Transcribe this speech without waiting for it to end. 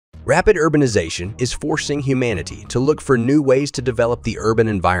Rapid urbanization is forcing humanity to look for new ways to develop the urban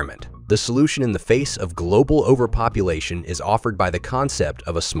environment. The solution in the face of global overpopulation is offered by the concept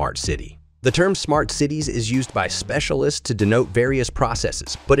of a smart city. The term smart cities is used by specialists to denote various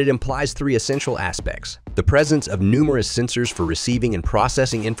processes, but it implies three essential aspects: the presence of numerous sensors for receiving and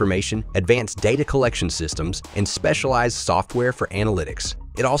processing information, advanced data collection systems, and specialized software for analytics.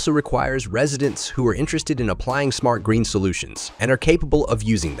 It also requires residents who are interested in applying smart green solutions and are capable of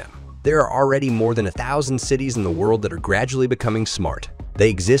using them. There are already more than 1,000 cities in the world that are gradually becoming smart.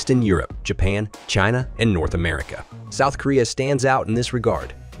 They exist in Europe, Japan, China, and North America. South Korea stands out in this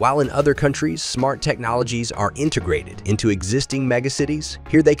regard. While in other countries, smart technologies are integrated into existing megacities,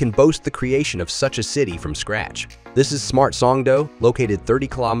 here they can boast the creation of such a city from scratch. This is Smart Songdo, located 30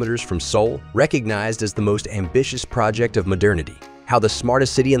 kilometers from Seoul, recognized as the most ambitious project of modernity. How the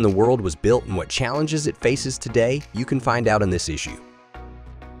smartest city in the world was built and what challenges it faces today, you can find out in this issue.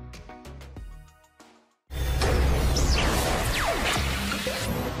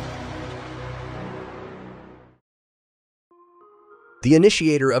 The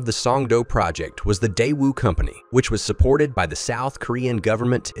initiator of the Songdo project was the Daewoo Company, which was supported by the South Korean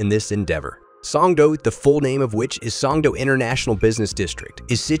government in this endeavor. Songdo, the full name of which is Songdo International Business District,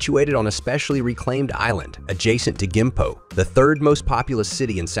 is situated on a specially reclaimed island adjacent to Gimpo, the third most populous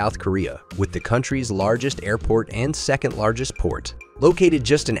city in South Korea, with the country's largest airport and second largest port. Located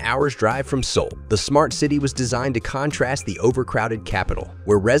just an hour's drive from Seoul, the smart city was designed to contrast the overcrowded capital,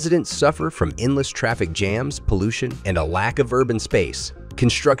 where residents suffer from endless traffic jams, pollution, and a lack of urban space.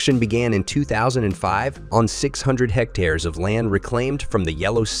 Construction began in 2005 on 600 hectares of land reclaimed from the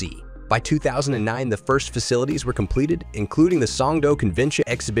Yellow Sea. By 2009, the first facilities were completed, including the Songdo Convention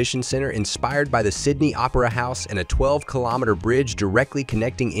Exhibition Center inspired by the Sydney Opera House and a 12-kilometer bridge directly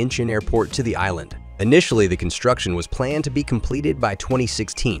connecting Incheon Airport to the island. Initially, the construction was planned to be completed by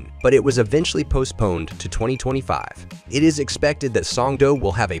 2016, but it was eventually postponed to 2025. It is expected that Songdo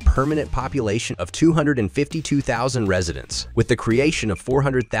will have a permanent population of 252,000 residents, with the creation of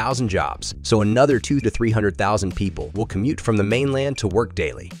 400,000 jobs, so another 200,000 to 300,000 people will commute from the mainland to work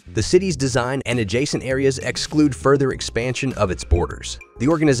daily. The city's design and adjacent areas exclude further expansion of its borders. The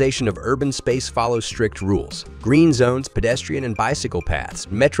organization of urban space follows strict rules. Green zones, pedestrian and bicycle paths,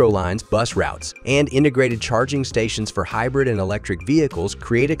 metro lines, bus routes, and integrated charging stations for hybrid and electric vehicles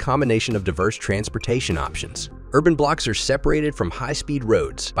create a combination of diverse transportation options. Urban blocks are separated from high-speed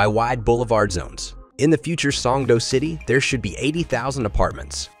roads by wide boulevard zones. In the future Songdo City, there should be 80,000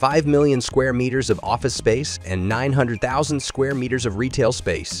 apartments, 5 million square meters of office space, and 900,000 square meters of retail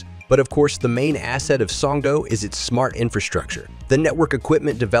space. But of course, the main asset of Songdo is its smart infrastructure. The network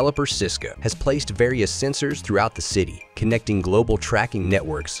equipment developer Cisco has placed various sensors throughout the city, connecting global tracking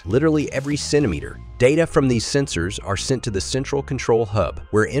networks literally every centimeter. Data from these sensors are sent to the central control hub,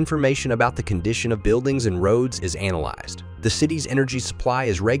 where information about the condition of buildings and roads is analyzed. The city's energy supply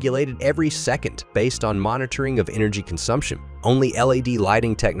is regulated every second based on monitoring of energy consumption. Only LED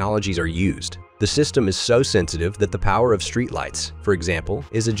lighting technologies are used. The system is so sensitive that the power of streetlights, for example,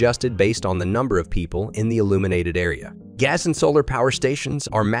 is adjusted based on the number of people in the illuminated area. Gas and solar power stations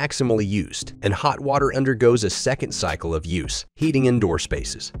are maximally used, and hot water undergoes a second cycle of use, heating indoor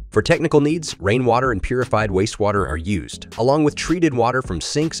spaces. For technical needs, rainwater and purified wastewater are used, along with treated water from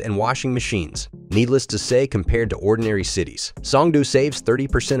sinks and washing machines. Needless to say, compared to ordinary cities, Songdo saves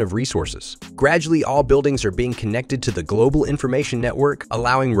 30% of resources. Gradually, all buildings are being connected to the global information network,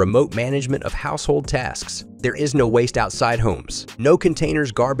 allowing remote management of household tasks. There is no waste outside homes, no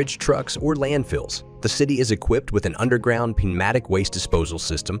containers, garbage trucks, or landfills. The city is equipped with an underground pneumatic waste disposal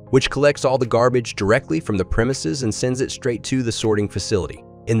system, which collects all the garbage directly from the premises and sends it straight to the sorting facility.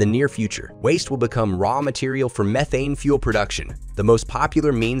 In the near future, waste will become raw material for methane fuel production. The most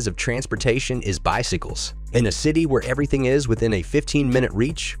popular means of transportation is bicycles. In a city where everything is within a 15-minute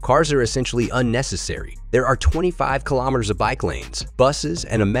reach, cars are essentially unnecessary. There are 25 kilometers of bike lanes, buses,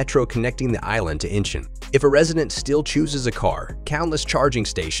 and a metro connecting the island to Incheon. If a resident still chooses a car, countless charging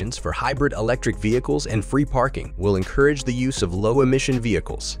stations for hybrid electric vehicles and free parking will encourage the use of low-emission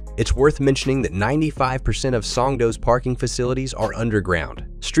vehicles. It's worth mentioning that 95% of Songdo's parking facilities are underground.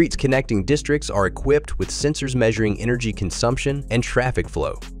 Streets connecting districts are equipped with sensors measuring energy consumption and traffic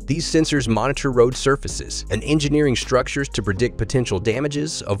flow. These sensors monitor road surfaces and engineering structures to predict potential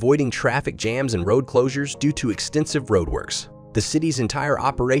damages, avoiding traffic jams and road closures due to extensive roadworks. The city's entire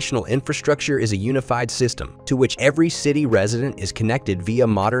operational infrastructure is a unified system to which every city resident is connected via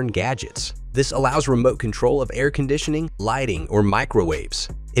modern gadgets. This allows remote control of air conditioning, lighting, or microwaves.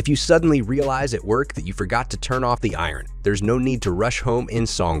 If you suddenly realize at work that you forgot to turn off the iron, there's no need to rush home in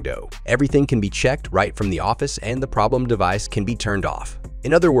Songdo. Everything can be checked right from the office and the problem device can be turned off.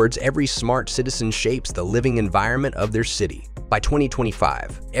 In other words, every smart citizen shapes the living environment of their city. By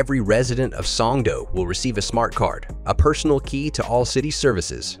 2025, every resident of Songdo will receive a smart card, a personal key to all city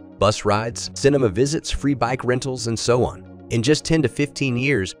services, bus rides, cinema visits, free bike rentals, and so on. In just 10 to 15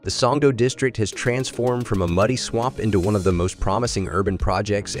 years, the Songdo district has transformed from a muddy swamp into one of the most promising urban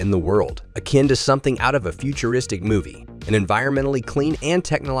projects in the world, akin to something out of a futuristic movie. An environmentally clean and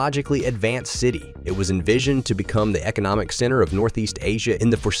technologically advanced city, it was envisioned to become the economic center of Northeast Asia in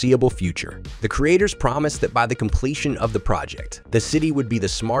the foreseeable future. The creators promised that by the completion of the project, the city would be the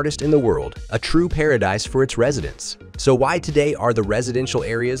smartest in the world, a true paradise for its residents. So why today are the residential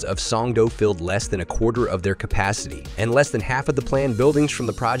areas of Songdo filled less than a quarter of their capacity, and less than half of the planned buildings from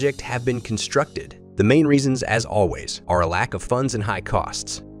the project have been constructed? The main reasons, as always, are a lack of funds and high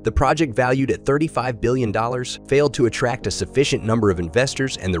costs. The project, valued at $35 billion, failed to attract a sufficient number of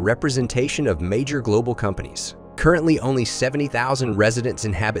investors and the representation of major global companies. Currently, only 70,000 residents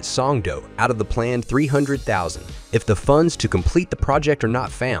inhabit Songdo out of the planned 300,000. If the funds to complete the project are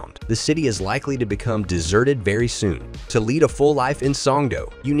not found, the city is likely to become deserted very soon. To lead a full life in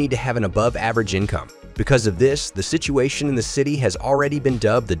Songdo, you need to have an above-average income. Because of this, the situation in the city has already been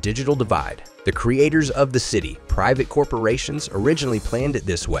dubbed the digital divide. The creators of the city, private corporations, originally planned it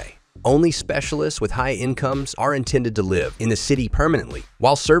this way. Only specialists with high incomes are intended to live in the city permanently,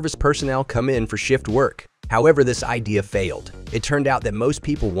 while service personnel come in for shift work. However, this idea failed. It turned out that most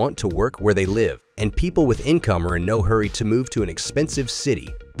people want to work where they live, and people with income are in no hurry to move to an expensive city.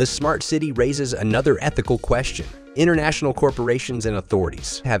 The smart city raises another ethical question. International corporations and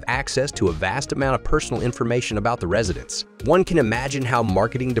authorities have access to a vast amount of personal information about the residents. One can imagine how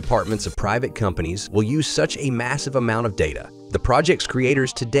marketing departments of private companies will use such a massive amount of data. The project's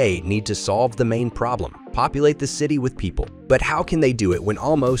creators today need to solve the main problem: populate the city with people. But how can they do it when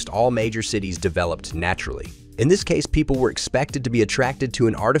almost all major cities developed naturally? In this case, people were expected to be attracted to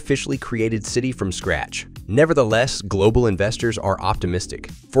an artificially created city from scratch. Nevertheless, global investors are optimistic.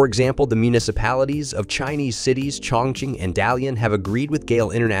 For example, the municipalities of Chinese cities Chongqing and Dalian have agreed with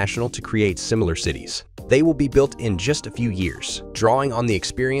Gale International to create similar cities. They will be built in just a few years, drawing on the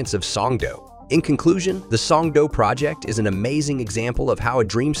experience of Songdo. In conclusion, the Songdo project is an amazing example of how a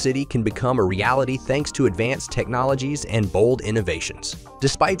dream city can become a reality thanks to advanced technologies and bold innovations.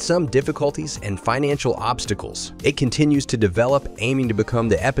 Despite some difficulties and financial obstacles, it continues to develop, aiming to become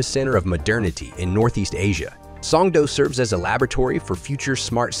the epicenter of modernity in Northeast Asia. Songdo serves as a laboratory for future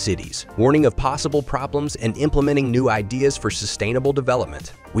smart cities, warning of possible problems and implementing new ideas for sustainable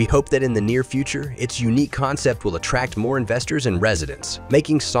development. We hope that in the near future, its unique concept will attract more investors and residents,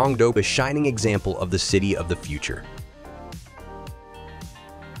 making Songdo a shining example of the city of the future.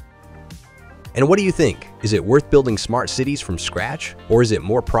 And what do you think? Is it worth building smart cities from scratch, or is it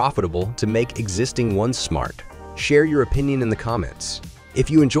more profitable to make existing ones smart? Share your opinion in the comments. If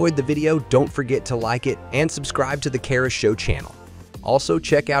you enjoyed the video, don't forget to like it and subscribe to the Kara Show channel. Also,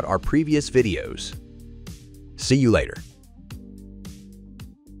 check out our previous videos. See you later.